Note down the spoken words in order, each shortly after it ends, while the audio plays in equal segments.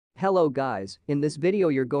Hello guys, in this video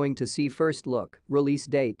you're going to see first look, release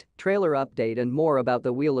date, trailer update and more about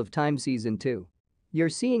the Wheel of Time Season 2. You're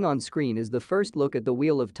seeing on screen is the first look at the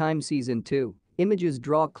Wheel of Time Season 2. Images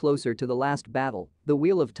draw closer to the last battle. The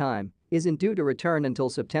Wheel of Time isn't due to return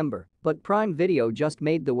until September, but Prime Video just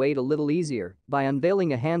made the wait a little easier by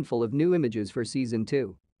unveiling a handful of new images for Season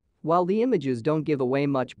 2. While the images don't give away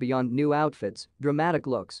much beyond new outfits, dramatic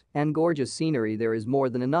looks, and gorgeous scenery, there is more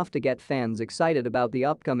than enough to get fans excited about the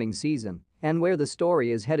upcoming season and where the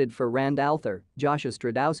story is headed for Rand al'Thor, Josh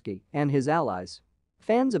Stradowski, and his allies.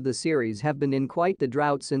 Fans of the series have been in quite the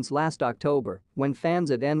drought since last October, when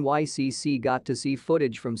fans at NYCC got to see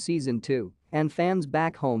footage from Season 2, and fans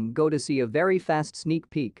back home go to see a very fast sneak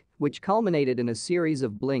peek, which culminated in a series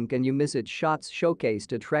of blink and you miss it shots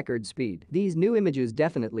showcased at record speed. These new images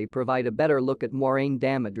definitely provide a better look at Moiraine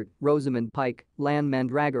Damodar, Rosamund Pike, Lan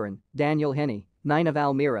Mandragoran, Daniel Henney, Nynaeve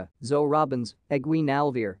Almira, Zoe Robbins, Egwene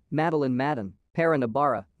Alvear, Madeline Madden, Perrin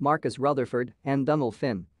Ibarra, Marcus Rutherford, and Dunal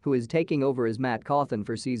Finn, who is taking over as Matt Cawthon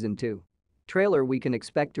for Season 2. Trailer we can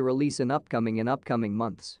expect to release in upcoming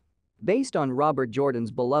months. Based on Robert Jordan's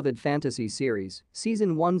beloved fantasy series,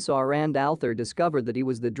 Season 1 saw Rand al'Thor discover that he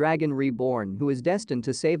was the dragon reborn who is destined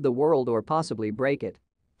to save the world or possibly break it.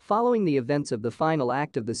 Following the events of the final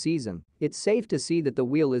act of the season, it's safe to see that the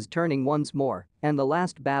wheel is turning once more and the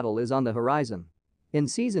last battle is on the horizon. In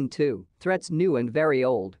Season 2, threats new and very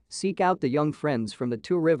old seek out the young friends from the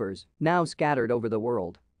two rivers, now scattered over the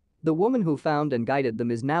world. The woman who found and guided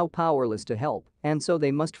them is now powerless to help, and so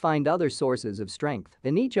they must find other sources of strength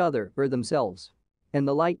in each other or themselves. And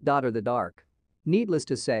the light or the dark. Needless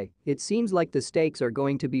to say, it seems like the stakes are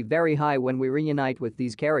going to be very high when we reunite with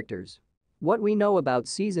these characters. What we know about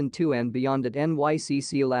Season 2 and beyond at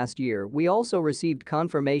NYCC last year, we also received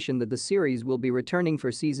confirmation that the series will be returning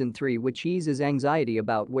for Season 3, which eases anxiety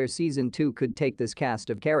about where Season 2 could take this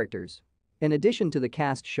cast of characters. In addition to the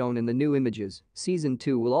cast shown in the new images, Season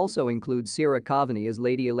 2 will also include Ciara Coveney as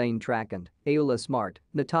Lady Elaine Trakand, Ayoola Smart,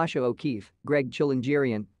 Natasha O'Keefe, Greg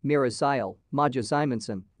Chilingirian, Mira Sile, Maja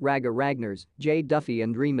Simonson, Raga Ragnars, Jay Duffy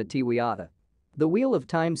and Rima Tiwiata. The Wheel of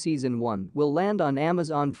Time Season 1 will land on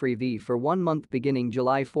Amazon Freevee for 1 month beginning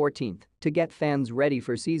July 14th to get fans ready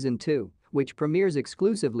for Season 2, which premieres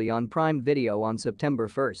exclusively on Prime Video on September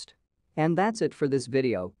 1st. And that's it for this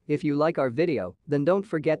video. If you like our video, then don't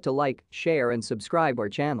forget to like, share and subscribe our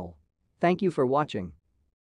channel. Thank you for watching.